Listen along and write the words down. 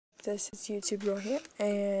This is YouTube Girl here,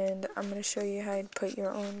 and I'm going to show you how to put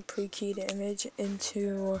your own pre-keyed image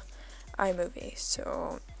into iMovie.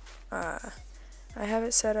 So, I have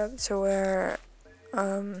it set up to where,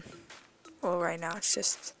 well, right now it's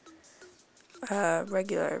just a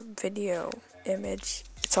regular video image.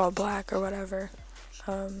 It's all black or whatever.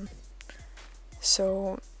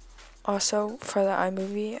 So, also for the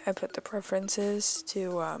iMovie, I put the preferences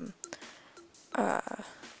to,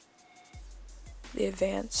 the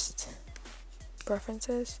advanced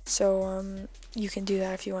preferences, so you can do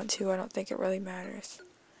that if you want to. I don't think it really matters,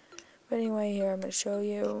 but anyway, here I'm going to show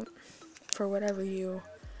you for whatever you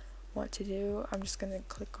want to do. I'm just going to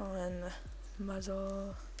click on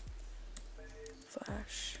muzzle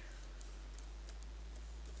flash,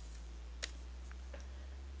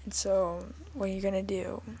 and so what you're going to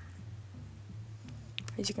do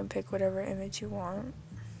is you can pick whatever image you want.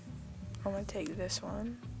 I'm going to take this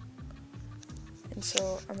one. And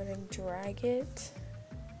so I'm going to drag it.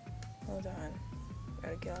 Hold on.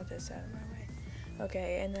 Gotta get all this out of my way.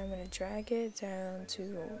 Okay, and then I'm going to drag it down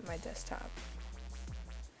to my desktop.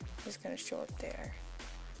 It's going to show up there.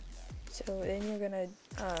 So then you're going to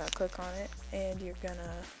click on it, and you're going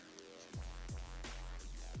to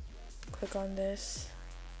click on this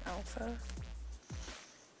alpha.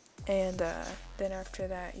 And then after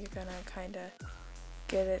that, you're going to kind of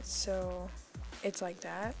get it so it's like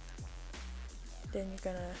that. Then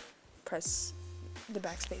you're gonna press the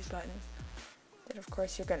backspace button. Then of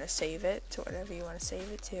course you're gonna save it to whatever you want to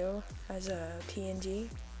save it to as a PNG.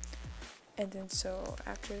 And then so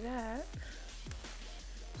after that,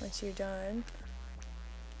 once you're done,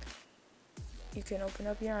 you can open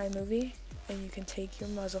up your iMovie and you can take your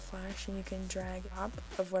muzzle flash and you can drag up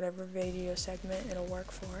of whatever video segment it'll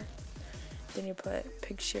work for. Then you put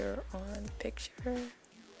picture on picture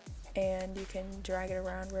and you can drag it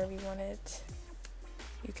around wherever you want it.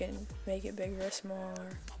 You can make it bigger or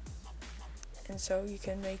smaller, and so you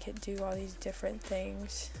can make it do all these different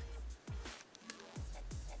things.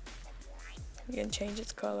 You can change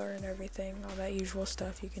its color and everything, all that usual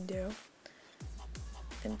stuff you can do.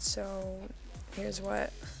 And so here's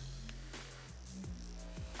what,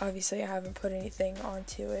 obviously I haven't put anything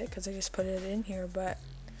onto it because I just put it in here, but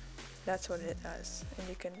that's what it does. And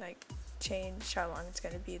you can like change how long it's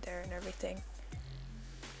going to be there and everything.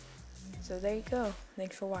 So there you go.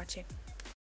 Thanks for watching.